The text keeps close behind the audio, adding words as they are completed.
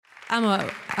I'm going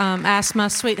to ask my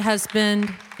sweet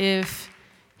husband if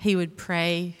he would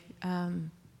pray,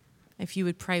 if you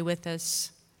would pray with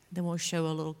us. Then we'll show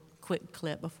a little quick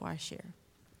clip before I share.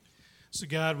 So,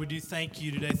 God, we do thank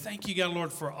you today. Thank you, God,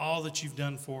 Lord, for all that you've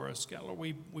done for us. God, Lord,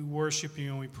 we worship you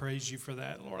and we praise you for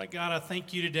that. Lord, God, I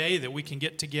thank you today that we can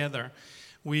get together.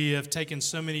 We have taken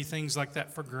so many things like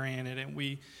that for granted, and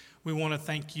we want to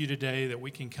thank you today that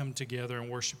we can come together and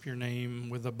worship your name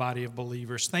with a body of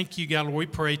believers. Thank you, God. Lord, we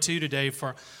pray, too, today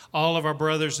for all of our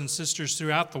brothers and sisters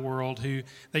throughout the world who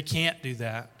they can't do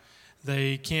that.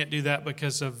 They can't do that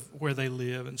because of where they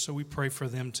live, and so we pray for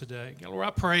them today. God, Lord,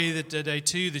 I pray that today,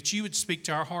 too, that you would speak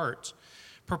to our hearts.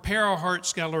 Prepare our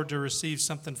hearts, God, Lord, to receive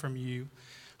something from you.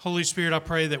 Holy Spirit, I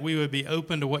pray that we would be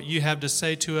open to what you have to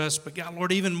say to us, but God,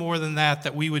 Lord, even more than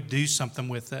that we would do something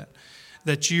with it.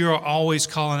 That you are always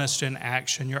calling us to an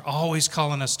action. You're always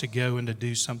calling us to go and to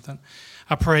do something.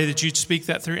 I pray that you'd speak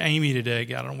that through Amy today,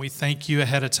 God, and we thank you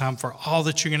ahead of time for all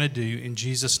that you're going to do. In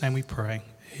Jesus' name we pray.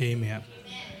 Amen.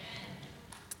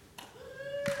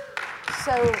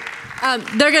 So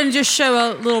they're going to just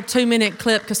show a little 2-minute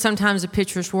clip because sometimes a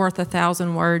picture's worth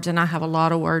 1,000 words, and I have a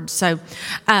lot of words. So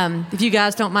if you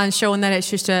guys don't mind showing that, it's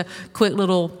just a quick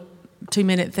little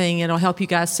 2-minute thing. It'll help you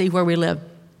guys see where we live.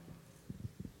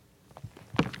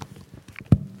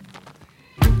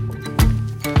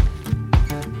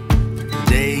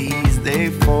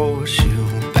 They force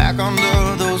you back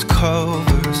under those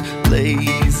covers.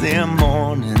 Lazy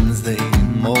mornings, they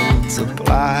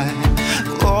multiply.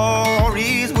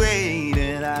 Glory's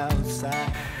waiting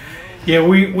outside. Yeah,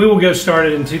 we will get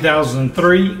started in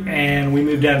 2003, and we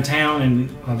moved downtown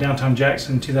in downtown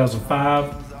Jackson in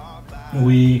 2005.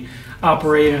 We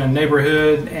operate in a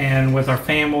neighborhood, and with our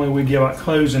family, we give out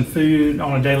clothes and food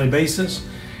on a daily basis.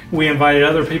 We invited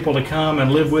other people to come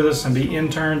and live with us and be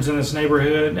interns in this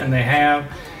neighborhood, and they have.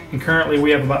 And currently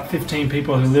we have about 15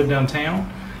 people who live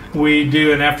downtown. We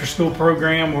do an after-school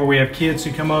program where we have kids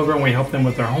who come over and we help them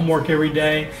with their homework every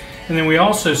day. And then we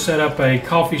also set up a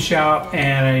coffee shop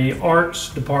and a arts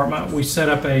department. We set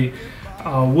up a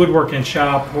woodworking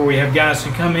shop where we have guys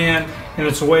who come in, and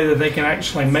it's a way that they can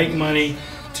actually make money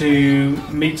to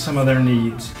meet some of their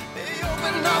needs.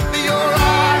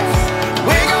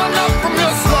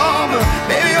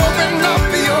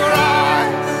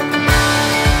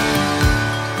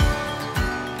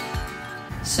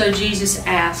 So Jesus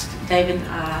asked David and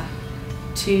I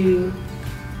to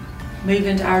move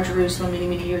into our Jerusalem many,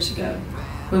 many years ago.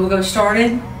 We will go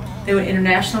started. They went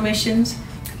international missions.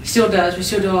 He still does. We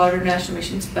still do a lot of international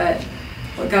missions. But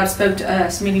what God spoke to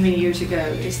us many, many years ago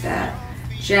is that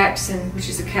Jackson, which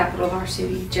is the capital of our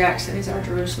city, Jackson is our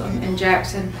Jerusalem. And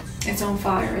Jackson, it's on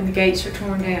fire and the gates are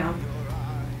torn down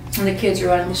and the kids are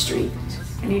out in the street.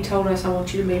 And he told us, I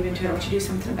want you to move into it. I want you to do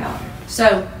something about it.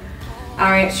 So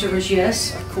our answer was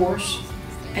yes, of course.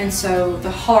 And so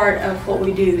the heart of what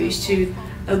we do is to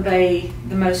obey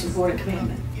the most important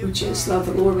commandment, which is love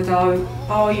the Lord with all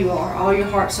you are, all your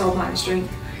heart, soul, mind, and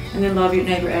strength, and then love your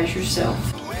neighbor as yourself.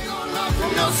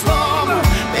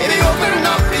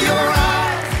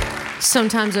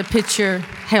 Sometimes a picture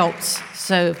helps,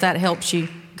 so if that helps you,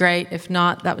 great. If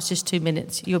not, that was just 2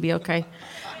 minutes. You'll be okay.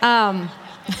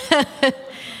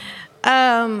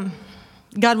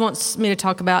 God wants me to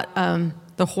talk about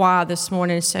the why this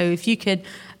morning. So if you could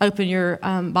open your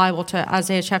Bible to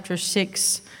Isaiah chapter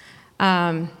 6.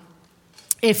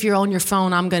 If you're on your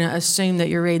phone, I'm going to assume that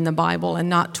you're reading the Bible and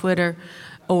not Twitter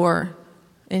or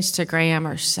Instagram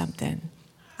or something.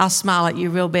 I'll smile at you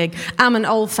real big. I'm an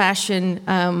old-fashioned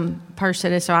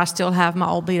person, so I still have my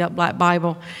old beat-up black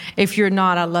Bible. If you're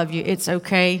not, I love you. It's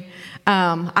okay.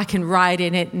 I can write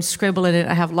in it and scribble in it.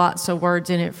 I have lots of words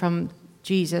in it from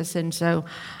Jesus, and so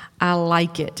I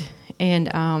like it, and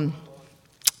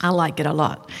I like it a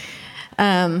lot.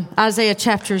 Isaiah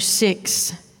chapter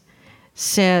 6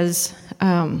 says,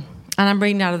 and I'm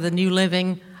reading out of the New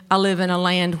Living. I live in a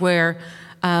land where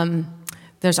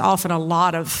there's often a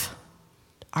lot of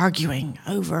arguing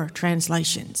over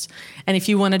translations, and if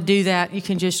you want to do that, you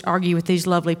can just argue with these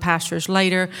lovely pastors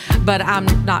later, but I'm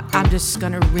just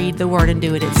going to read the word and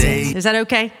do what it says. Is that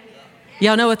okay?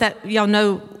 Y'all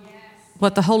know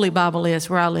what the Holy Bible is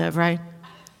where I live, right?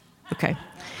 Okay.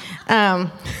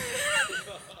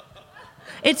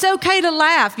 It's okay to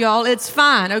laugh, y'all. It's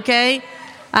fine, okay?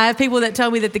 I have people that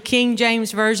tell me that the King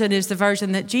James Version is the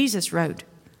version that Jesus wrote.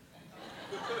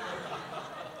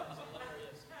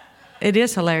 It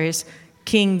is hilarious.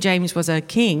 King James was a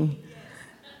king.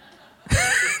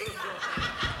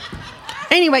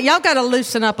 Anyway, y'all got to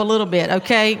loosen up a little bit,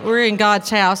 okay? We're in God's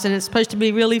house, and it's supposed to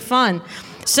be really fun.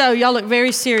 So y'all look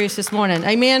very serious this morning.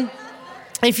 Amen?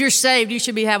 If you're saved, you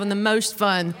should be having the most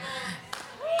fun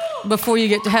before you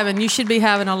get to heaven. You should be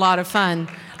having a lot of fun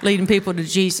leading people to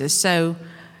Jesus. So,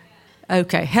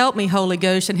 okay, help me, Holy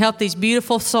Ghost, and help these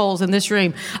beautiful souls in this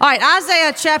room. All right,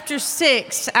 Isaiah chapter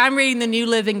 6. I'm reading the New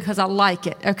Living because I like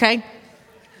it, okay?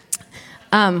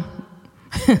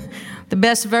 The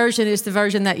best version is the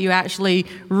version that you actually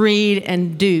read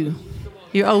and do.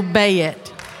 You obey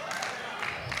it.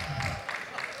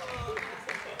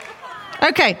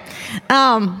 Okay.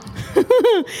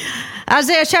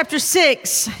 Isaiah chapter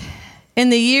 6. In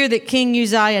the year that King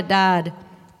Uzziah died,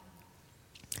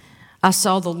 I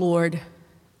saw the Lord.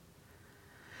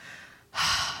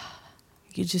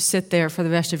 You just sit there for the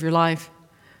rest of your life.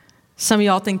 Some of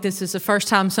y'all think this is the first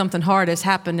time something hard has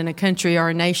happened in a country or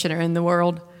a nation or in the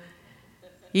world.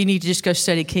 You need to just go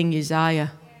study King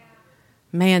Uzziah.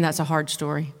 Man, that's a hard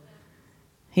story.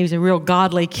 He was a real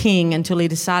godly king until he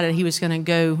decided he was going to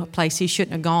go a place he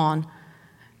shouldn't have gone.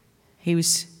 He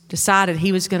decided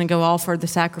he was going to go offer the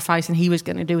sacrifice, and he was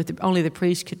going to do what only the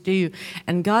priest could do.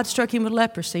 And God struck him with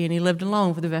leprosy, and he lived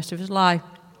alone for the rest of his life.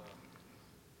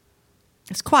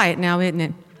 It's quiet now, isn't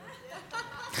it?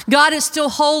 God is still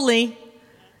holy,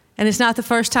 and it's not the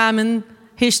first time in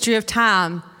history of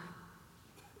time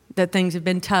that things have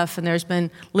been tough and there's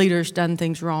been leaders done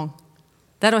things wrong.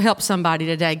 That'll help somebody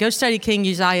today. Go study King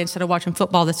Uzziah instead of watching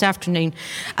football this afternoon.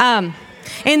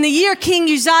 In the year King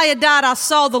Uzziah died, I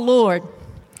saw the Lord.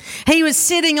 He was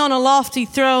sitting on a lofty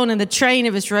throne, and the train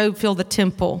of his robe filled the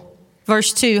temple.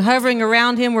 Verse 2, hovering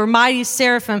around him were mighty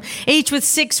seraphim, each with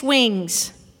 6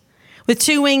 wings. With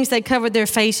 2 wings they covered their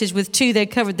faces, with 2 they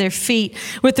covered their feet.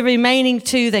 With the remaining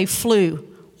 2 they flew.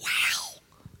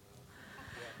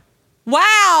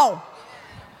 Wow!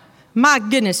 My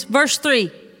goodness. Verse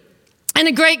 3. In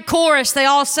a great chorus, they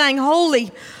all sang,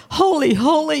 Holy, holy,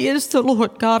 holy is the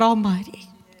Lord God Almighty.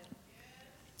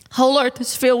 Whole earth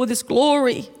is filled with His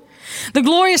glory. The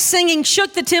glorious singing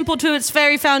shook the temple to its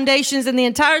very foundations, and the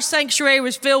entire sanctuary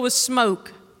was filled with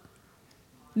smoke.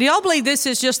 Do y'all believe this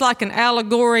is just like an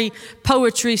allegory,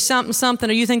 poetry, something,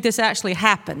 or you think this actually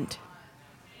happened?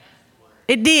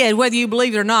 It did, whether you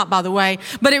believe it or not, by the way,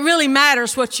 but it really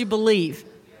matters what you believe.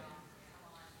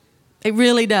 It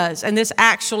really does. And this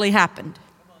actually happened.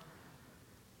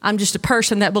 I'm just a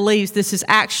person that believes this is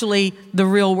actually the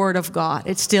real Word of God.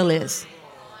 It still is.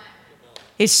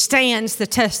 It stands the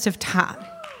test of time.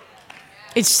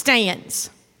 It stands.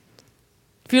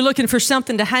 If you're looking for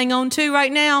something to hang on to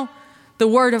right now, the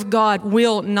Word of God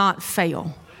will not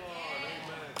fail.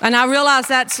 And I realize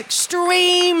that's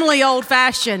extremely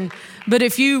old-fashioned, but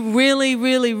if you really,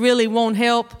 really, really want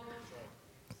help,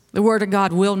 the Word of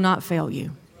God will not fail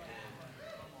you.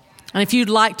 And if you'd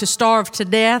like to starve to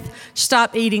death,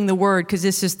 stop eating the Word, because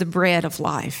this is the bread of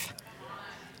life.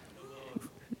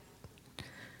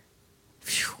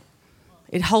 Whew.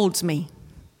 It holds me.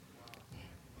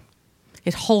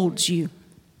 It holds you.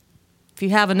 If you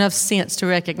have enough sense to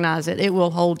recognize it, it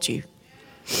will hold you.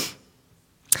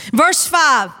 Verse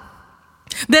 5.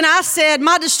 Then I said,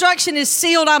 my destruction is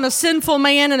sealed. I'm a sinful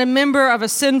man and a member of a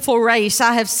sinful race.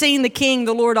 I have seen the King,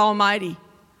 the Lord Almighty.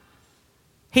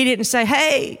 He didn't say,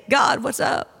 hey, God, what's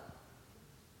up?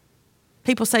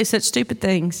 People say such stupid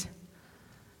things.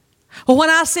 Well, when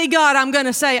I see God, I'm going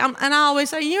to say, and I always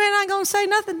say, you ain't not going to say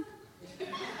nothing.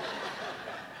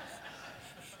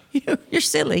 You're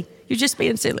silly. You're just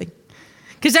being silly.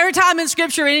 Because every time in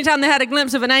Scripture, anytime they had a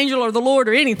glimpse of an angel or the Lord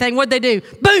or anything, what'd they do?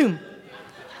 Boom.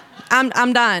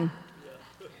 I'm done.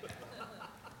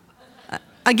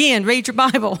 Again, read your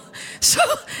Bible. So,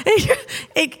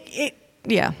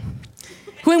 yeah.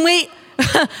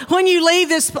 When you leave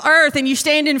this earth and you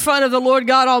stand in front of the Lord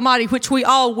God Almighty, which we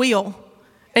all will,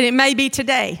 and it may be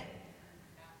today.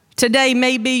 Today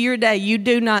may be your day. You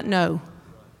do not know.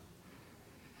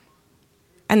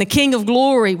 And the King of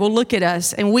Glory will look at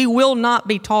us, and we will not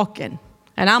be talking.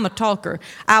 And I'm a talker.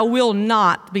 I will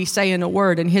not be saying a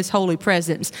word in His holy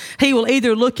presence. He will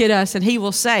either look at us and He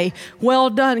will say, well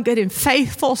done, good and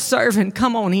faithful servant,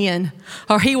 come on in.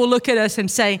 Or He will look at us and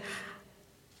say,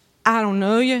 I don't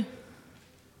know you.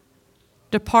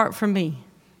 Depart from me.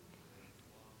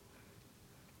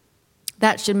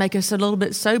 That should make us a little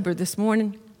bit sober this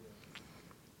morning.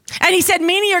 And He said,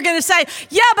 many are going to say,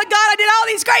 yeah, but God, I did all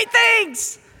these great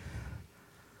things.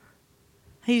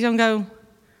 He's going to go,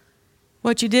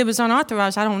 what you did was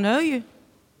unauthorized. I don't know you.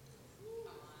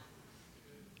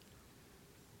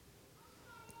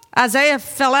 Isaiah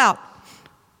fell out.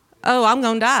 Oh, I'm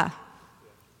going to die.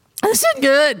 This isn't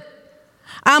good.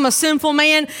 I'm a sinful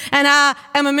man, and I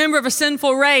am a member of a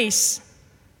sinful race.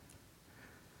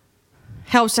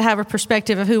 Helps to have a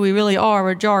perspective of who we really are.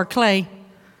 We're a jar of clay.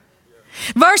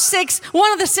 Verse 6,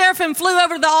 one of the seraphim flew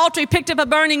over to the altar. He picked up a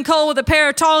burning coal with a pair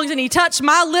of tongs, and he touched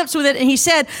my lips with it. And he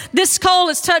said, this coal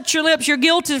has touched your lips. Your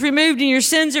guilt is removed and your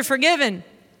sins are forgiven.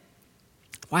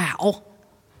 Wow.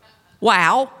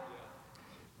 Wow.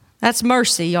 That's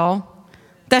mercy, y'all.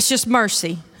 That's just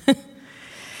mercy.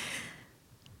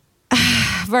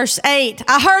 Verse 8,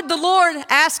 I heard the Lord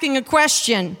asking a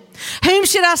question. Whom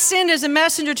should I send as a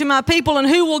messenger to my people, and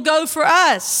who will go for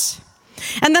us?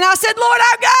 And then I said, Lord,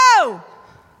 I'll go.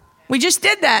 We just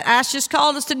did that. Ash just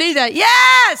called us to do that.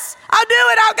 Yes, I'll do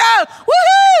it. I'll go.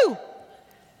 Woohoo!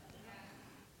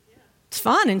 It's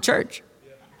fun in church.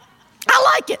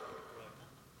 I like it.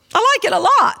 I like it a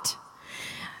lot.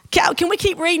 Can we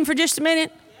keep reading for just a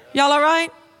minute? Y'all all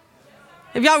right?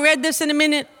 Have y'all read this in a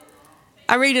minute?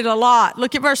 I read it a lot.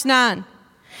 Look at verse 9.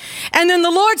 And then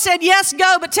the Lord said, yes,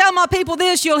 go, but tell my people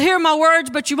this. You'll hear my words,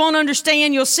 but you won't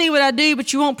understand. You'll see what I do,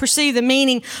 but you won't perceive the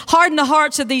meaning. Harden the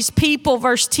hearts of these people,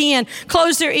 verse 10.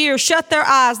 Close their ears, shut their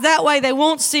eyes. That way they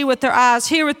won't see with their eyes,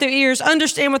 hear with their ears,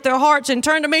 understand with their hearts, and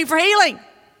turn to me for healing.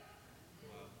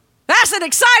 That's an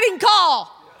exciting call.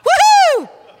 Woohoo!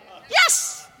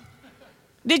 Yes!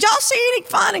 Did y'all see any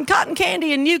fun and cotton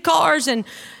candy and new cars? And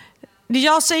did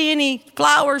y'all see any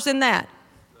flowers in that?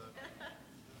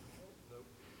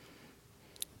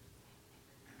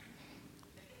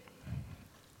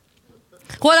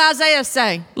 What did Isaiah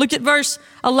say? Look at verse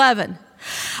 11.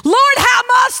 Lord, how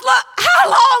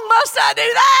long must I do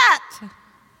that?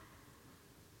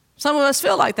 Some of us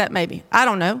feel like that maybe. I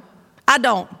don't know. I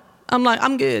don't. I'm like,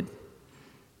 I'm good.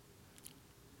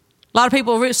 A lot of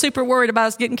people are super worried about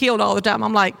us getting killed all the time.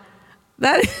 I'm like,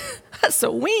 that's a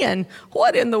win.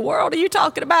 What in the world are you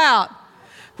talking about?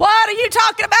 What are you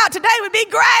talking about? Today would be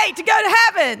great to go to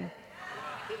heaven.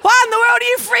 Why in the world are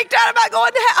you freaked out about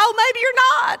going to heaven? Oh, maybe you're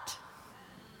not.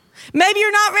 Maybe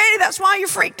you're not ready. That's why you're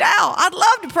freaked out. I'd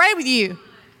love to pray with you.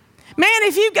 Man,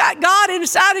 if you've got God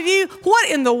inside of you, what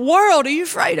in the world are you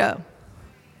afraid of?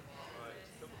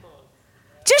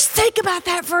 Just think about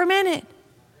that for a minute.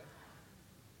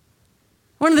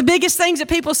 One of the biggest things that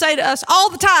people say to us all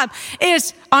the time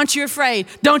is, aren't you afraid?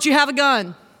 Don't you have a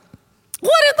gun?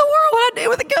 What in the world would I do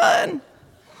with a gun?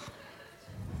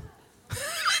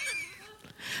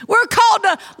 We're called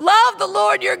to love the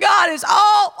Lord your God is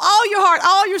all your heart,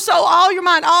 all your soul, all your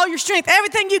mind, all your strength.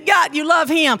 Everything you got, you love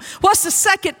him. What's the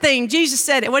second thing? Jesus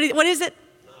said it. What is it?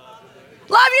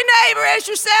 Love your neighbor as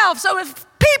yourself. So if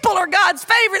people are God's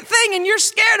favorite thing and you're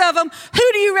scared of them,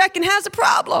 who do you reckon has a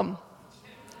problem?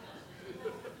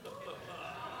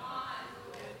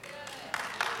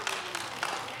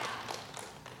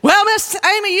 Well, Miss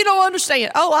Amy, you don't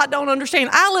understand. Oh, I don't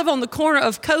understand. I live on the corner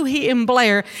of Cohee and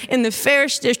Blair in the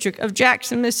Ferris District of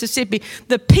Jackson, Mississippi.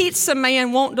 The pizza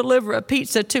man won't deliver a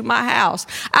pizza to my house.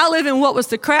 I live in what was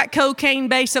the crack cocaine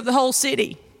base of the whole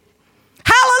city.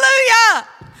 Hallelujah!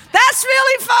 That's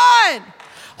really fun.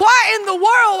 Why in the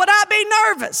world would I be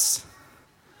nervous?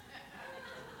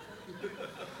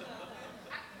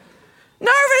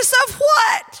 Nervous of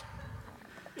what?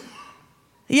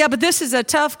 Yeah, but this is a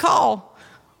tough call.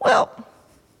 Well,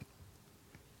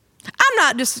 I'm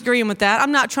not disagreeing with that.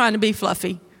 I'm not trying to be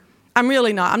fluffy. I'm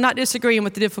really not. I'm not disagreeing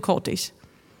with the difficulties.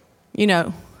 You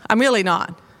know, I'm really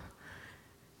not.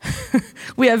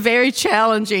 We have very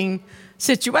challenging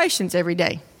situations every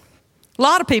day. A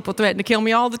lot of people threaten to kill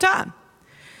me all the time.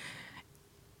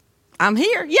 I'm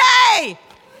here. Yay!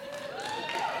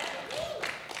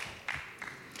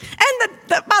 And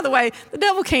by the way, the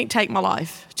devil can't take my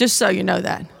life, just so you know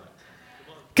that.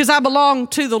 Because I belong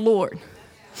to the Lord.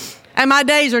 And my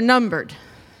days are numbered.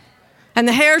 And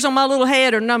the hairs on my little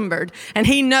head are numbered. And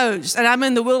he knows. And I'm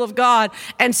in the will of God.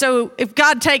 And so if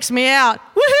God takes me out,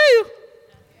 woohoo!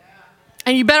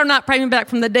 And you better not pray me back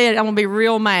from the dead. I'm going to be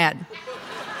real mad.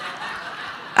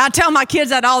 I tell my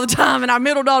kids that all the time. And our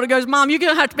middle daughter goes, Mom, you're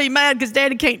going to have to be mad because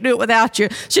Daddy can't do it without you.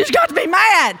 She's got to be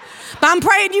mad. But I'm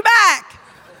praying you back.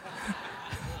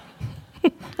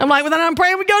 I'm like, well, then I'm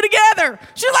praying we go together.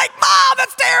 She's like, Mom,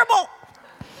 that's terrible.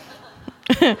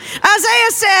 Isaiah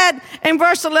said in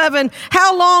verse 11,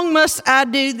 how long must I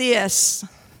do this?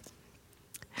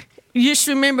 You just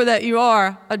remember that you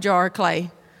are a jar of clay,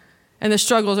 and the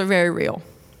struggles are very real.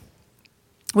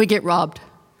 We get robbed.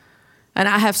 And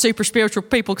I have super spiritual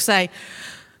people say,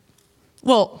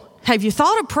 well, have you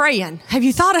thought of praying? Have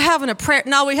you thought of having a prayer?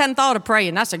 No, we hadn't thought of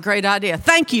praying. That's a great idea.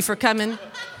 Thank you for coming.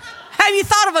 Have you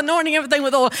thought of anointing everything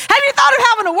with oil? Have you thought of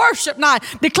having a worship night?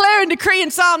 Declare and decree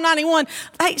in Psalm 91.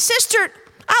 Hey, sister,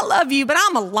 I love you, but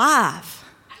I'm alive.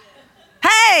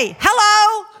 Hey,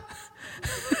 hello.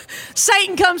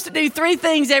 Satan comes to do 3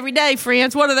 things every day,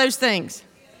 friends. What are those things?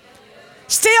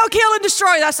 Steal, kill, and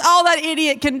destroy. That's all that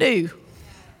idiot can do.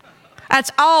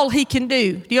 That's all he can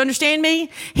do. Do you understand me?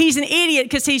 He's an idiot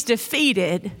because he's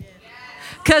defeated.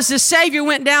 Because the Savior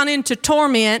went down into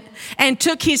torment and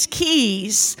took his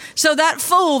keys. So that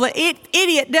fool, the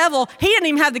idiot devil, he didn't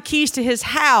even have the keys to his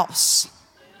house.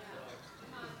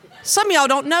 Some of y'all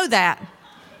don't know that.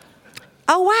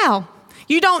 Oh, wow.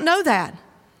 You don't know that.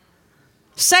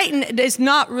 Satan is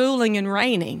not ruling and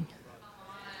reigning.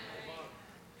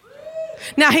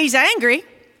 Now, he's angry.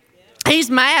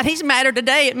 He's mad. He's madder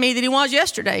today at me than he was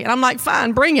yesterday. And I'm like,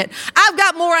 fine, bring it. I've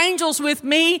got more angels with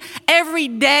me every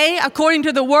day, according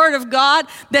to the word of God,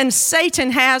 than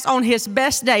Satan has on his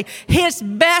best day. His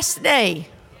best day.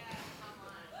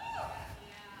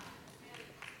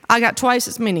 I got twice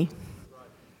as many.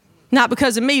 Not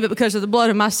because of me, but because of the blood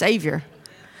of my Savior.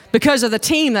 Because of the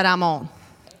team that I'm on.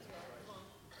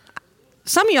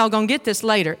 Some of y'all going to get this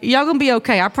later. Y'all going to be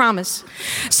okay, I promise.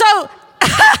 So, verse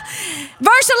 11,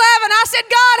 I said,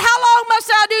 God, how long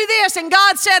must I do this? And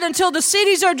God said, until the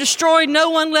cities are destroyed, no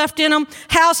one left in them.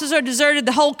 Houses are deserted,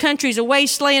 the whole country is a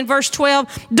wasteland. Verse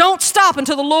 12, don't stop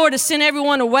until the Lord has sent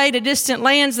everyone away to distant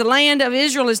lands. The land of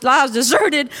Israel lies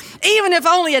deserted. Even if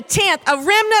only a tenth, a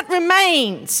remnant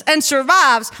remains and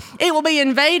survives, it will be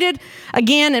invaded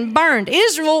again and burned.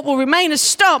 Israel will remain a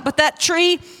stump, but that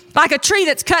tree, like a tree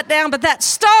that's cut down, but that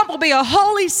stump will be a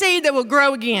holy seed that will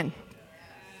grow again.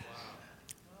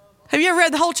 Have you ever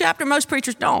read the whole chapter? Most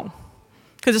preachers don't,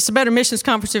 because it's a better missions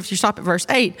conference if you stop at verse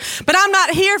 8. But I'm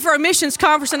not here for a missions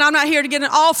conference, and I'm not here to get an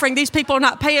offering. These people are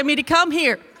not paying me to come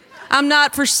here. I'm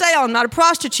not for sale. I'm not a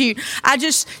prostitute. I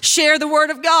just share the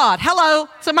word of God. Hello,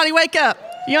 somebody wake up.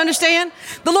 You understand?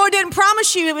 The Lord didn't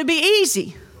promise you it would be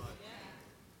easy.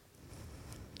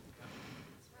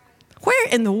 Where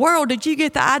in the world did you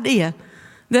get the idea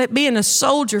that being a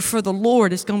soldier for the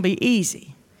Lord is going to be easy?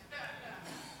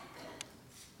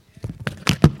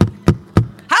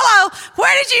 Hello,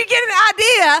 where did you get an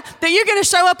idea that you're going to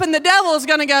show up and the devil is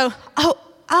going to go,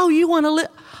 oh, you want to live?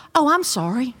 Oh, I'm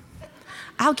sorry.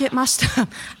 I'll get my stuff.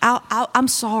 I'm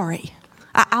sorry.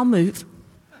 I'll move.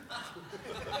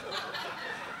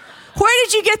 Where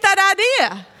did you get that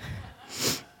idea?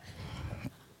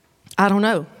 I don't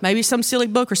know. Maybe some silly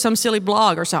book or some silly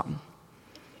blog or something.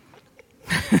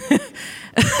 Now,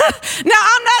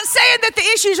 I'm not saying that the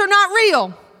issues are not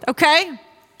real, okay?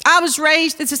 I was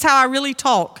raised, this is how I really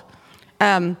talk.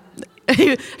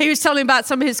 He was telling me about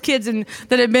some of his kids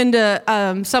that had been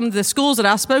to some of the schools that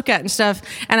I spoke at and stuff,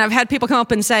 and I've had people come up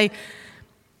and say,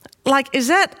 like,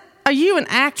 are you an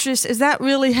actress? Is that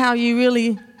really how you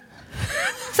really...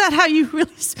 Is that how you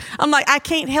really... I'm like, I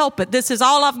can't help it. This is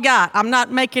all I've got. I'm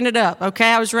not making it up,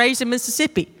 okay? I was raised in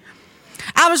Mississippi.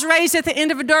 I was raised at the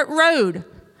end of a dirt road.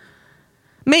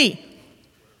 Me,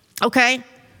 okay?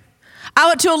 I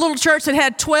went to a little church that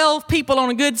had 12 people on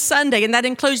a good Sunday, and that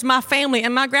includes my family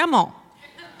and my grandma.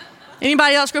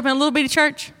 Anybody else grew up in a little bitty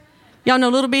church? Y'all know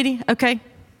little bitty? Okay.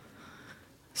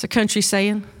 It's a country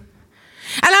saying. And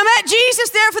I met Jesus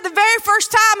there for the very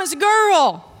first time as a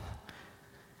girl.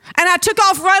 And I took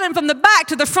off running from the back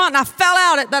to the front, and I fell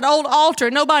out at that old altar.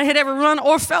 Nobody had ever run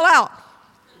or fell out.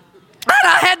 And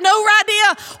I had no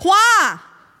idea why.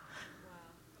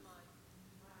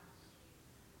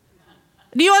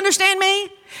 Do you understand me?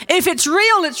 If it's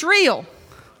real, it's real.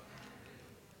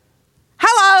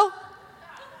 Hello.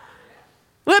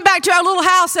 Went back to our little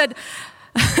house that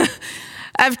I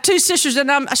have two sisters, and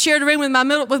I shared a room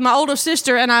with my older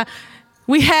sister, and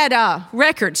we had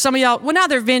records. Some of y'all, well, now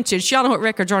they're vintage. Y'all know what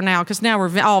records are now, because now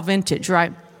we're all vintage,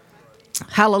 right?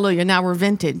 Hallelujah, now we're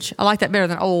vintage. I like that better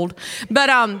than old. But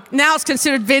now it's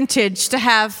considered vintage to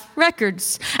have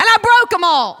records. And I broke them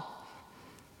all.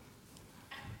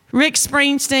 Rick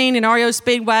Springsteen and REO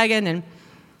Speedwagon and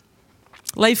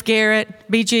Leif Garrett,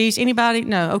 Bee Gees. Anybody?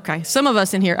 No, okay. Some of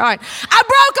us in here. All right. I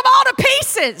broke them all to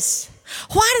pieces.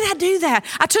 Why did I do that?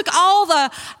 I took all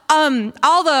the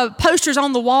posters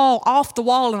on the wall off the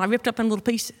wall, and I ripped up in little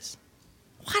pieces.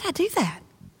 Why did I do that?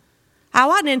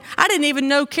 I didn't even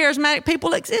know charismatic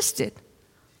people existed.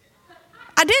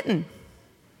 I didn't.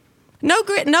 No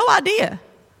idea.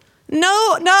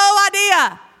 No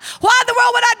idea. Why in the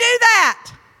world would I do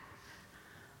that?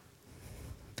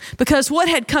 Because what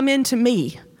had come into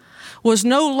me was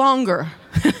no longer,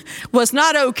 was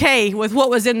not okay with what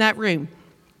was in that room.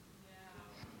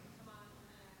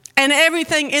 And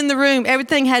everything in the room,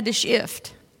 everything had to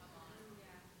shift.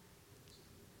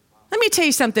 Let me tell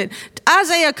you something.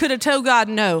 Isaiah could have told God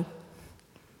no.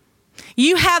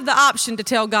 You have the option to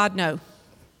tell God no.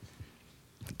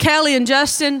 Kelly and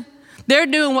Justin, they're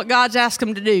doing what God's asked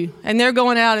them to do. And they're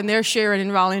going out and they're sharing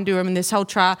in Raleigh and Durham in this whole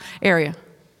area.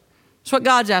 It's what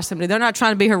God's asked them to do. They're not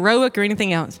trying to be heroic or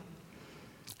anything else.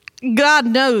 God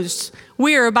knows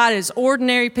we are about as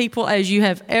ordinary people as you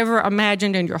have ever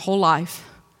imagined in your whole life.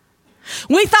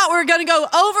 We thought we were going to go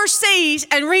overseas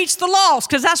and reach the lost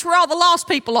because that's where all the lost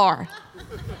people are.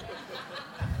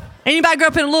 Anybody grew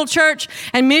up in a little church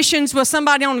and missions was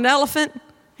somebody on an elephant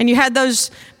and you had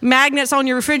those magnets on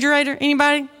your refrigerator?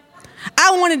 Anybody?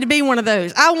 I wanted to be one of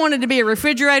those. I wanted to be a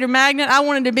refrigerator magnet. I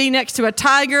wanted to be next to a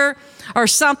tiger or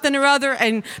something or other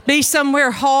and be somewhere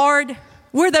hard.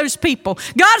 We're those people.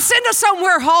 God send us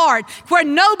somewhere hard where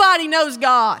nobody knows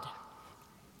God.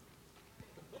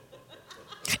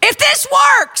 If this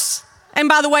works, and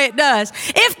by the way it does,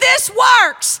 if this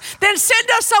works, then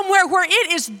send us somewhere where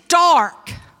it is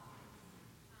dark.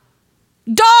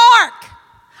 Dark.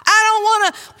 I don't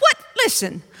want to,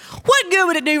 listen, what good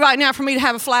would it do right now for me to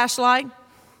have a flashlight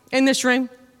in this room?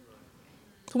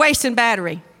 Wasting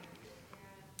battery.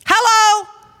 Hello?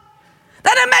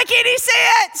 That doesn't make any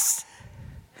sense.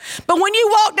 But when you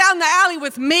walk down the alley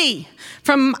with me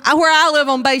from where I live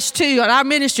on base 2 on our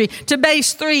ministry to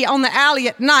base 3 on the alley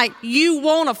at night, you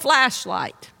want a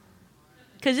flashlight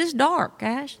because it's dark,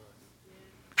 guys.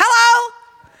 Hello?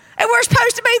 And we're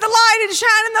supposed to be the light and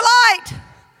shining the light.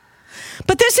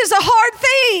 But this is a hard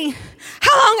thing.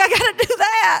 How long I got to do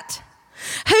that?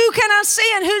 Who can I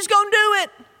send? Who's going to do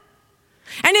it?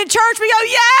 And in church we go,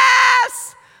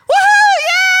 yes! Woohoo,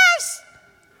 yes!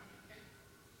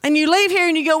 And you leave here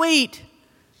and you go eat.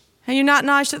 And you're not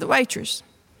nice to the waitress.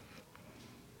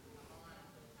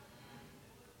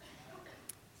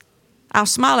 I'll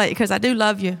smile at you because I do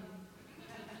love you.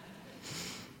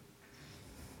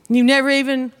 You never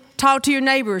even talked to your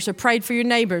neighbors or prayed for your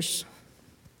neighbors.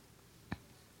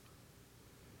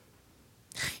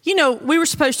 You know, we were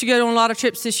supposed to go on a lot of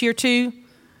trips this year too.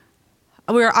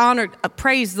 We were honored.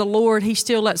 Praise the Lord. He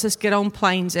still lets us get on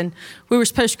planes. And we were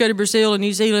supposed to go to Brazil and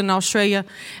New Zealand and Australia.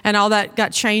 And all that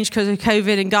got changed because of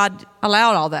COVID. And God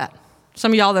allowed all that.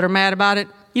 Some of y'all that are mad about it,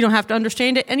 you don't have to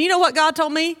understand it. And you know what God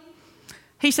told me?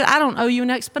 He said, I don't owe you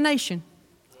an explanation.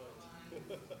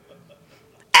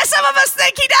 And some of us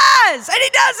think he does. And he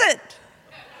doesn't.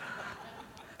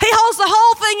 He holds the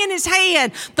whole thing in his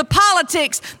hand. The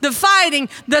politics, the fighting,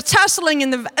 the tussling,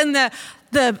 and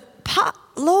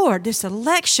Lord, this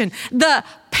election, the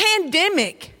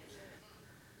pandemic.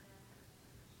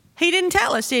 He didn't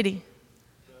tell us, did he? And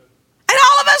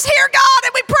all of us hear God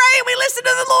and we pray and we listen to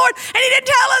the Lord and he didn't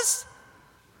tell us.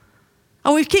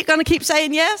 Are we going to keep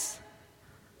saying yes?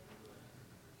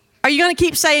 Are you going to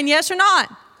keep saying yes or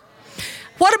not?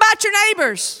 What about your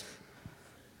neighbors?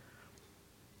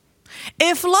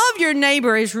 If love your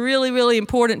neighbor is really, really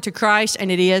important to Christ,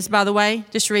 and it is, by the way,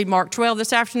 just read Mark 12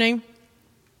 this afternoon.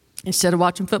 Instead of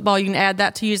watching football, you can add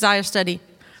that to Uzziah study.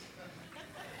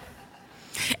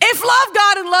 If love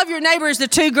God and love your neighbor is the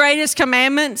 2 greatest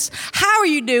commandments, how are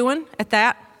you doing at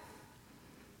that?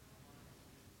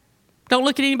 Don't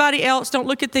look at anybody else. Don't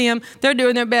look at them. They're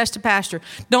doing their best to pastor.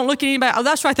 Don't look at anybody. Oh,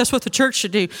 that's right. That's what the church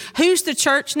should do. Who's the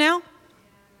church now?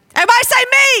 Everybody say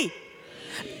me.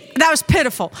 That was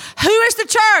pitiful. Who is the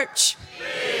church?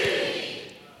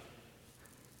 Me.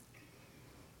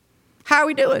 How are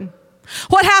we doing?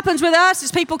 What happens with us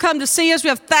is people come to see us. We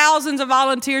have thousands of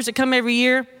volunteers that come every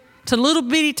year to little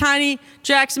bitty tiny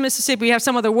Jackson, Mississippi. We have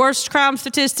some of the worst crime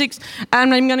statistics. I'm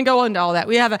not even going to go into all that.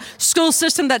 We have a school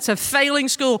system that's a failing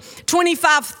school.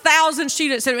 25,000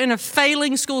 students that are in a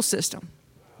failing school system.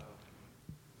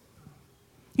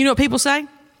 You know what people say?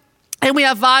 And we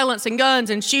have violence and guns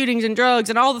and shootings and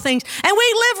drugs and all the things. And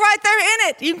we live right there in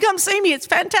it. You can come see me. It's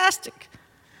fantastic.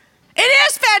 It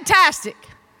is fantastic.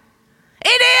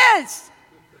 It is.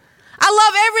 I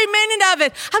love every minute of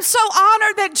it. I'm so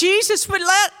honored that Jesus would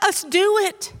let us do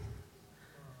it.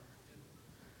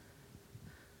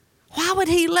 Why would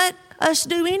he let us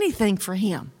do anything for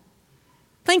him?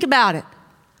 Think about it.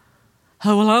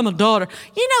 Oh, well, I'm a daughter.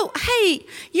 You know, hey,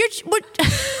 you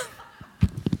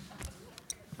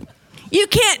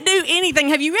can't do anything.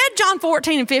 Have you read John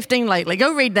 14 and 15 lately?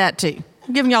 Go read that too.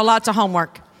 I'm giving y'all lots of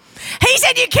homework. He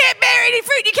said you can't bear any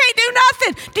fruit. You can't do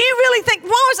nothing. Do you really think,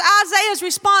 what was Isaiah's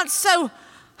response? So,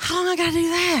 how long I got to do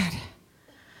that?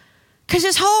 Because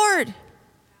it's hard.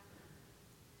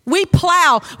 We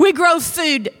plow. We grow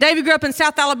food. David grew up in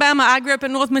South Alabama. I grew up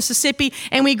in North Mississippi.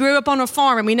 And we grew up on a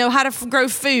farm. And we know how to grow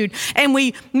food. And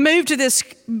we moved to this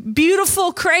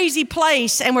beautiful, crazy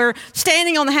place. And we're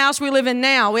standing on the house we live in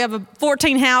now. We have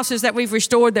 14 houses that we've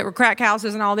restored that were crack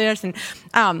houses and all this. And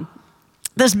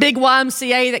this big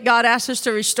YMCA that God asked us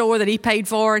to restore that he paid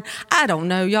for. And I don't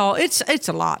know, y'all. It's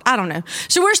a lot. I don't know.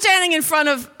 So we're standing in front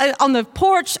of, on the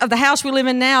porch of the house we live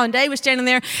in now. And Dave was standing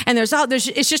there. And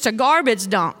it's just a garbage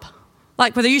dump.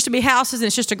 Like where there used to be houses and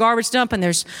it's just a garbage dump. And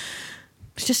there's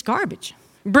It's just garbage.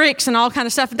 Bricks and all kind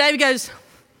of stuff. And David goes,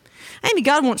 Amy,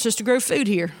 God wants us to grow food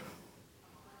here.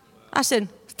 I said,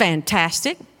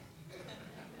 fantastic.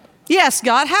 Yes,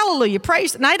 God, hallelujah,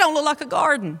 praise. Now, it don't look like a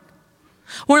garden.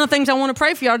 One of the things I want to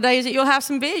pray for y'all today is that you'll have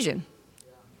some vision.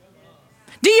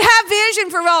 Do you have vision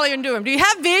for Raleigh and Durham? Do you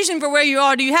have vision for where you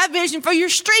are? Do you have vision for your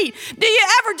street? Do you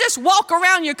ever just walk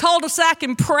around your cul-de-sac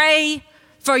and pray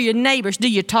for your neighbors? Do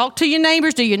you talk to your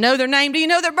neighbors? Do you know their name? Do you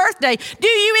know their birthday? Do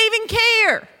you even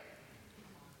care?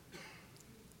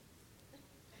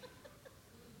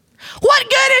 What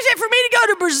good is it for me to go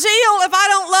to Brazil if I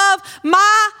don't love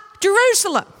my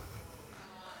Jerusalem?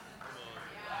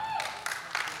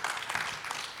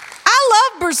 I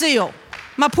love Brazil.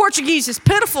 My Portuguese is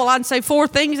pitiful. I can say 4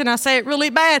 things and I say it really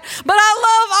bad. But I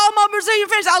love all my Brazilian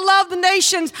friends. I love the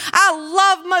nations. I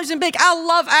love Mozambique. I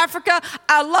love Africa.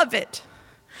 I love it.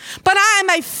 But I am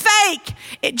a fake.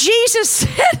 Jesus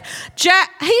said,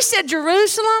 he said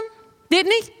Jerusalem,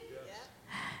 didn't he?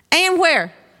 And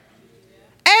where?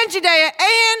 And Judea,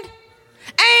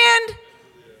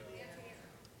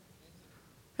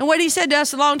 and what he said to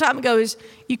us a long time ago is,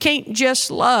 you can't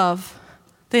just love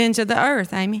the ends of the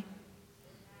earth, Amy.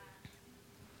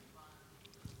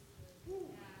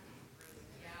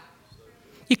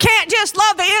 You can't just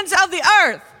love the ends of the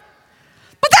earth.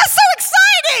 But that's so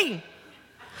exciting. And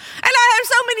I have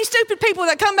so many stupid people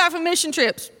that come back from mission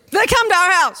trips. They come to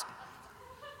our house.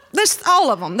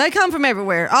 All of them. They come from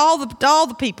everywhere. All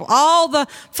the people. All the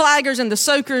flaggers and the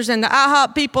soakers and the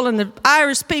IHOP people and the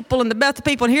Irish people and the Bethel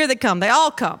people. And here they come. They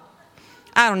all come.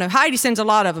 I don't know. Heidi sends a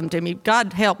lot of them to me.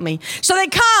 God help me. So they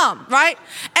come, right?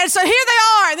 And so here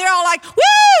they are. And they're all like,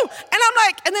 woo! And I'm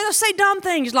like, and then they'll say dumb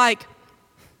things like,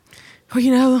 well,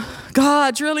 you know,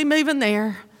 God's really moving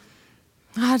there.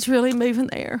 God's really moving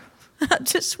there. I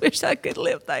just wish I could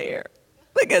live there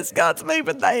because God's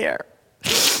moving there.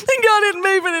 And God isn't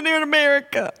moving in here in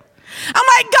America. I'm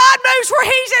like, God moves where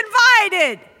he's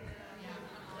invited.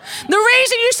 The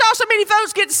reason you saw so many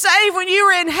folks get saved when you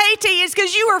were in Haiti is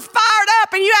because you were fired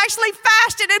up and you actually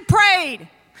fasted and prayed.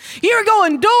 You were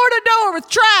going door to door with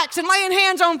tracts and laying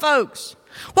hands on folks.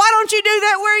 Why don't you do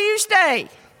that where you stay?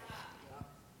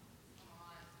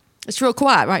 It's real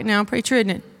quiet right now, preacher,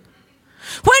 isn't it?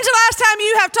 When's the last time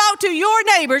you have talked to your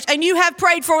neighbors and you have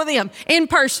prayed for them in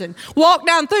person? Walk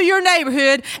down through your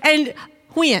neighborhood and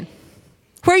when?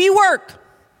 Where you work?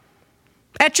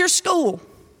 At your school?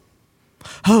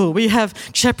 Oh, we have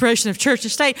separation of church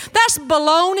and state. That's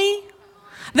baloney.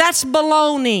 That's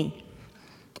baloney.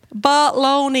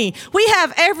 Baloney. We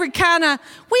have every kind of,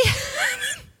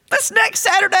 this next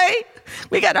Saturday,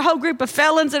 we got a whole group of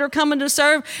felons that are coming to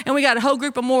serve, and we got a whole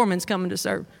group of Mormons coming to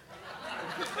serve.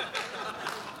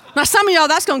 Now, some of y'all,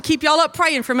 that's going to keep y'all up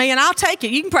praying for me, and I'll take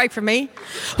it. You can pray for me.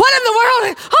 What in the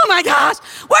world? Oh, my gosh.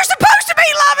 We're supposed to be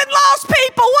loving lost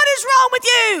people. What is wrong with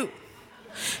you?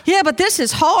 Yeah, but this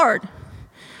is hard.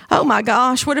 Oh, my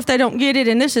gosh. What if they don't get it,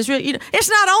 and this is really, it's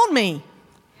not on me.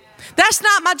 That's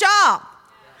not my job.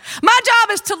 My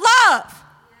job is to love.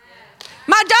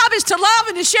 My job is to love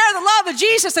and to share the love of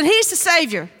Jesus, and he's the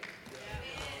Savior.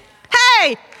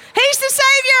 Hey, he's the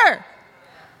Savior.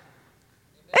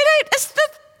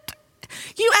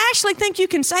 You actually think you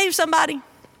can save somebody?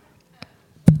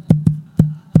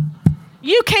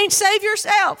 You can't save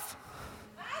yourself.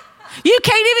 You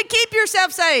can't even keep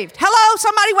yourself saved. Hello,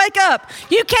 somebody wake up.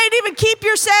 You can't even keep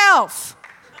yourself.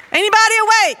 Anybody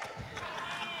awake?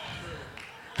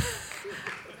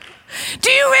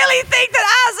 Do you really think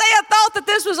that Isaiah thought that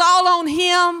this was all on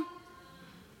him?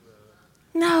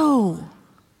 No.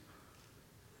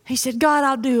 He said, God,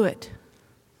 I'll do it.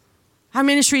 Our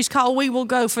ministry is called We Will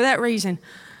Go for that reason.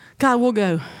 God, we'll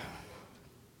go.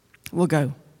 We'll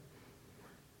go.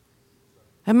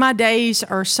 And my days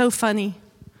are so funny.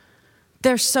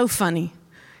 They're so funny.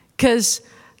 Because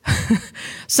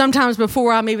sometimes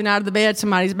before I'm even out of the bed,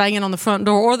 somebody's banging on the front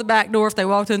door or the back door if they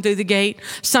walked in through the gate.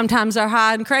 Sometimes they're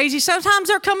high and crazy. Sometimes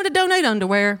they're coming to donate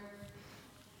underwear.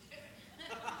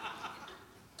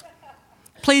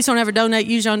 Please don't ever donate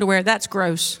used underwear. That's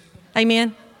gross.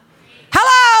 Amen?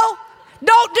 Hello?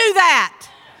 Don't do that.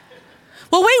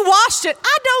 Well, we washed it.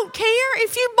 I don't care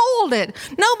if you boiled it.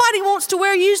 Nobody wants to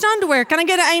wear used underwear. Can I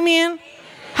get an amen?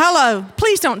 Hello.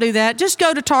 Please don't do that. Just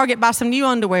go to Target, buy some new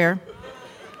underwear.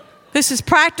 This is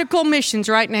practical missions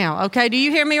right now, okay? Do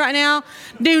you hear me right now?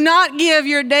 Do not give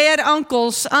your dead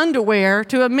uncle's underwear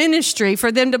to a ministry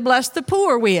for them to bless the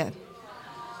poor with.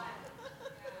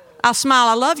 I'll smile.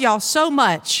 I love y'all so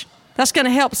much. That's going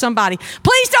to help somebody.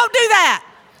 Please don't do that.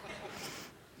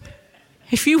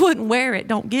 If you wouldn't wear it,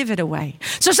 don't give it away.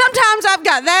 So sometimes I've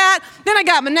got that. Then I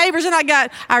got my neighbors, and I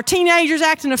got our teenagers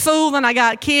acting a fool. Then I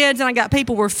got kids, and I got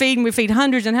people we're feeding. We feed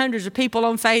hundreds and hundreds of people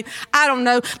on faith. I don't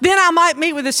know. Then I might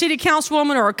meet with a city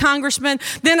councilwoman or a congressman.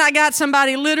 Then I got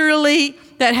somebody literally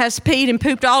that has peed and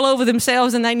pooped all over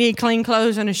themselves, and they need clean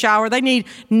clothes and a shower. They need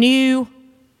new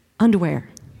underwear.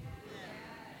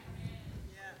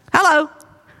 Hello.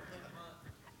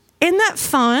 Isn't that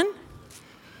fun?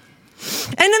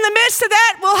 And in the midst of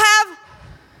that, we'll have,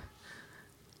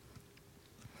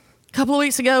 a couple of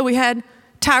weeks ago, we had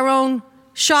Tyrone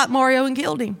shot Mario and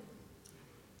killed him.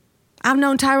 I've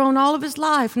known Tyrone all of his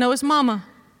life, know his mama.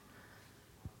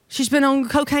 She's been on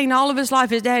cocaine all of his life.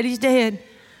 His daddy's dead.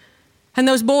 And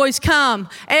those boys come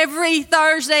every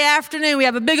Thursday afternoon. We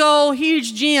have a big old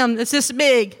huge gym that's this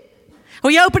big.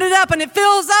 We open it up and it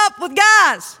fills up with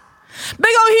guys.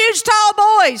 Big old huge tall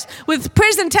boys with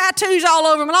prison tattoos all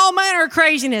over them and all manner of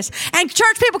craziness. And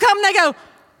church people come and they go,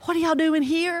 what are y'all doing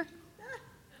here?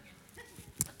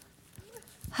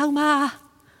 Oh my.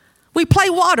 We play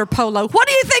water polo. What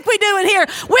do you think we're doing here?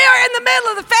 We are in the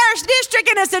middle of the Ferris District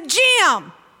and it's a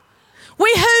gym.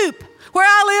 We hoop. Where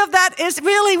I live, that is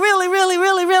really, really, really,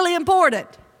 really, really important.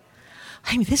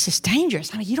 I mean, this is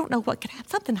dangerous. I mean, you don't know what could happen.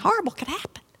 Something horrible could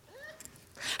happen.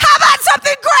 How about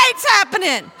something great's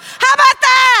happening? How about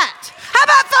that? How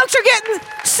about folks are getting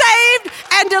saved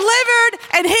and delivered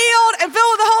and healed and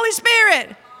filled with the Holy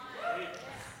Spirit?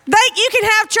 You can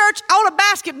have church on a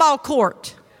basketball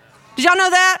court. Did y'all know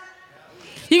that?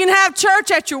 You can have church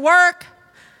at your work.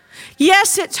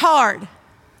 Yes, it's hard.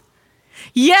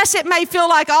 Yes, it may feel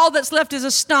like all that's left is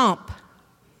a stump.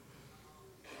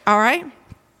 All right?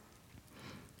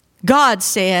 God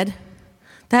said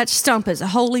that stump is a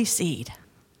holy seed.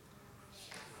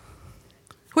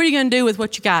 What are you going to do with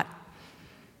what you got?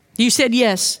 You said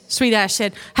yes. Sweet Ash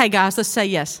said, hey guys, let's say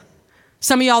yes.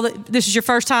 Some of y'all, this is your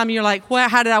first time, and you're like, well,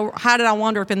 how did I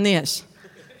wander up in this?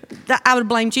 I would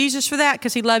blame Jesus for that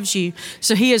because he loves you.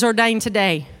 So he is ordained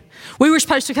today. We were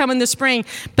supposed to come in the spring,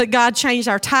 but God changed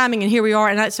our timing, and here we are,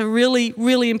 and that's a really,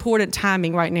 really important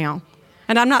timing right now.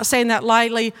 And I'm not saying that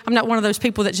lightly. I'm not one of those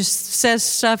people that just says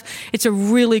stuff. It's a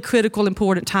really critical,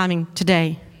 important timing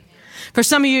today. For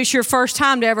some of you, it's your first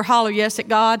time to ever holler yes at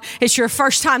God. It's your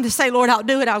first time to say, Lord, I'll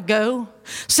do it, I'll go.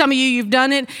 Some of you, you've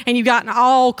done it, and you've gotten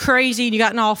all crazy, and you've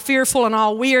gotten all fearful and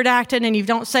all weird acting, and you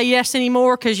don't say yes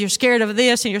anymore because you're scared of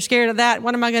this and you're scared of that.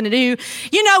 What am I going to do?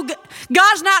 You know,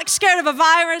 God's not scared of a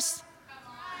virus.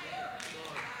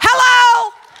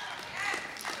 Hello?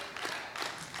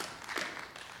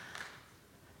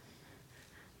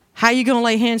 How are you going to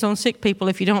lay hands on sick people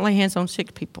if you don't lay hands on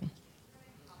sick people?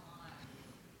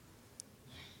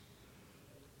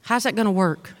 How's that going to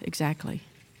work exactly?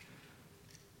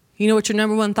 You know what your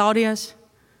number one thought is?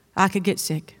 I could get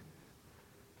sick.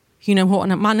 You know what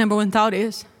my number one thought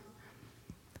is?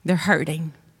 They're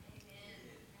hurting.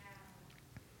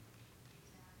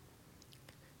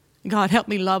 God, help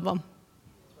me love them.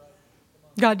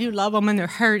 God, you love them and they're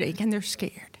hurting and they're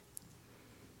scared.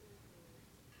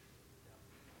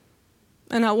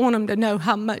 And I want them to know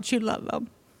how much you love them.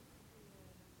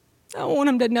 I want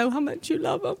them to know how much you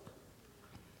love them.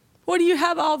 What do you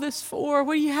have all this for?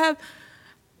 What do you have?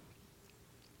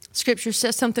 Scripture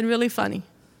says something really funny.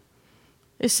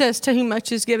 It says, to whom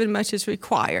much is given, much is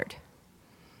required.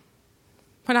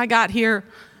 When I got here,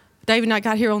 David and I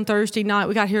got here on Thursday night.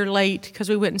 We got here late because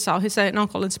we went and saw his aunt and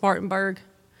uncle in Spartanburg.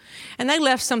 And they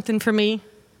left something for me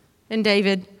and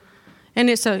David. And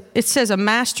it says a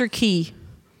master key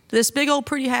to this big old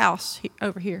pretty house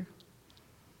over here.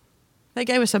 They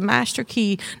gave us a master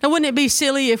key. Now, wouldn't it be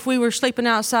silly if we were sleeping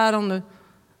outside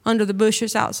under the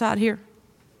bushes outside here?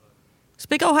 It's a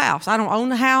big old house. I don't own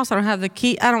the house. I don't have the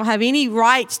key. I don't have any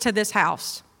rights to this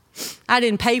house. I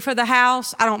didn't pay for the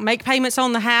house. I don't make payments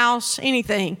on the house,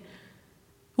 anything.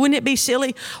 Wouldn't it be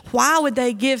silly? Why would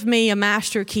they give me a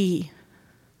master key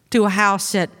to a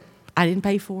house that I didn't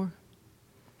pay for?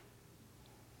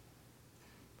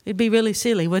 It'd be really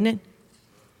silly, wouldn't it?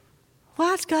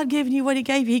 Why is God giving you what he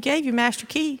gave you? He gave you master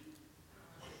key.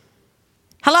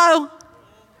 Hello?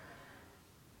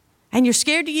 And you're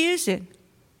scared to use it.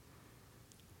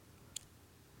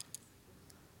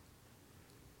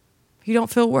 You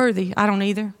don't feel worthy. I don't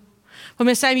either. Well,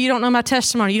 Miss Amy, you don't know my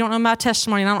testimony. You don't know my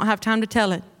testimony, and I don't have time to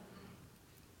tell it.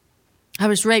 I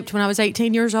was raped when I was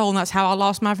 18 years old, and that's how I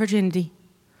lost my virginity.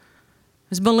 I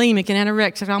was bulimic and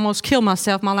anorexic. I almost killed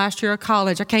myself my last year of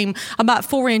college. I came about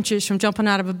 4 inches from jumping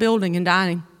out of a building and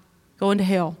dying, going to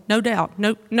hell. No doubt.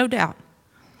 No doubt.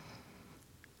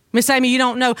 Miss Amy, you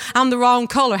don't know. I'm the wrong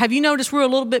color. Have you noticed we're a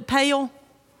little bit pale?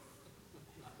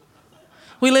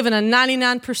 We live in a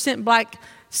 99% black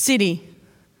city.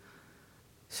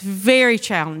 It's very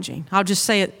challenging. I'll just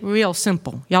say it real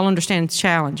simple. Y'all understand it's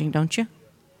challenging, don't you?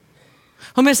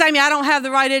 Well, Miss Amy, I don't have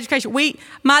the right education.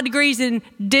 My degree's in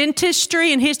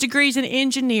dentistry and his degree's in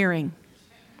engineering.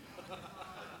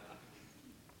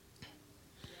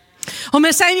 Well,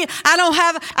 Miss Amy,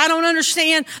 I don't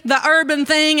understand the urban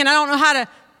thing and I don't know how to.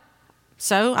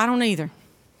 So I don't either.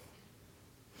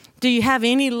 Do you have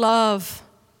any love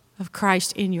of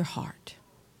Christ in your heart?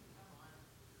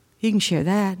 You can share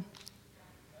that.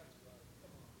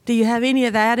 Do you have any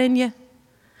of that in you?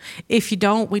 If you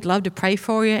don't, we'd love to pray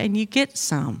for you and you get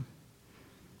some.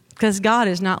 Because God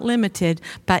is not limited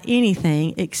by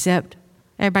anything except,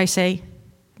 everybody say,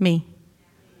 me.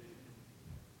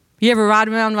 You ever ride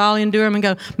around Raleigh and Durham and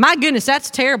go, my goodness, that's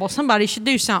terrible. Somebody should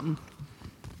do something.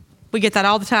 We get that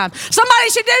all the time. Somebody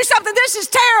should do something. This is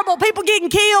terrible. People getting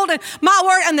killed and my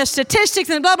word and the statistics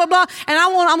and blah, blah, blah. And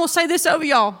I'm going to say this over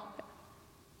y'all.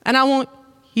 And I want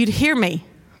you to hear me.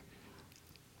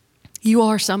 You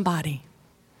are somebody.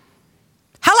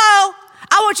 Hello?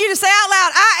 I want you to say out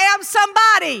loud, I am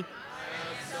somebody.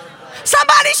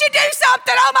 Somebody should do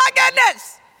something. Oh my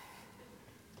goodness.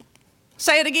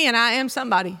 Say it again. I am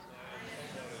somebody.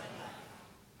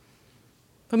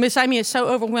 But Miss Amy, it's so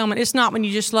overwhelming. It's not when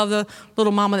you just love the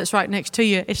little mama that's right next to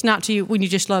you. It's not to you when you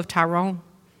just love Tyrone.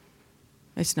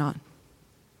 It's not.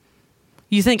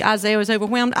 You think Isaiah was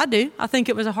overwhelmed? I do. I think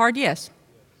it was a hard yes.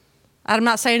 I'm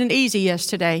not saying an easy yes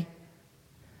today.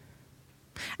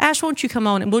 Ash, won't you come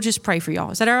on and we'll just pray for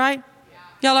y'all. Is that all right?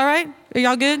 Yeah. Y'all all right? Are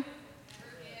y'all good?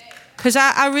 Because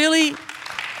I really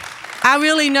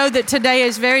know that today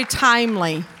is very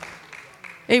timely.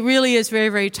 It really is very,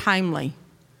 very timely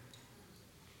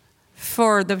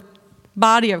for the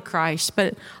body of Christ,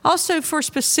 but also for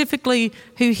specifically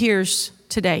who hears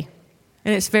today.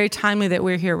 And it's very timely that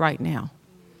we're here right now.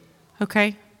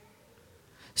 Okay?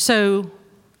 So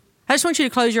I just want you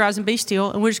to close your eyes and be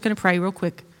still, and we're just going to pray real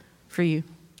quick for you.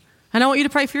 And I want you to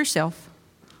pray for yourself.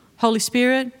 Holy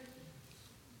Spirit,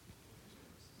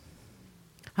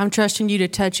 I'm trusting you to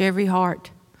touch every heart.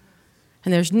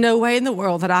 And there's no way in the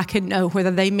world that I can know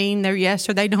whether they mean their yes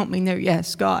or they don't mean their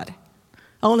yes, God.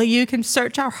 Only you can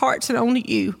search our hearts, and only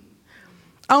you,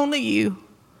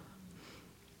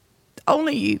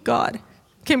 God,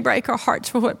 can break our hearts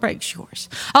for what breaks yours.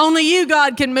 Only you,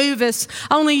 God, can move us.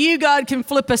 Only you, God, can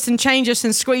flip us and change us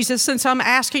and squeeze us. And so I'm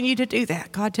asking you to do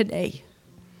that, God, today.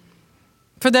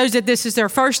 For those that this is their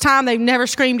first time, they've never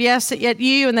screamed yes at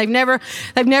you, and they've never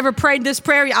prayed this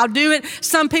prayer. I'll do it.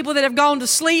 Some people that have gone to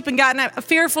sleep and gotten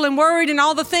fearful and worried and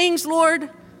all the things, Lord.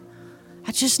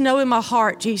 I just know in my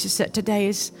heart, Jesus, that today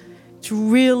it's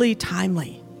really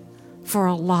timely for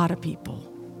a lot of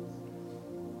people.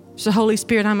 So Holy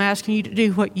Spirit, I'm asking you to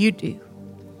do what you do.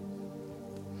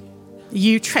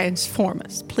 You transform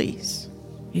us, please.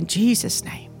 In Jesus'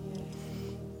 name.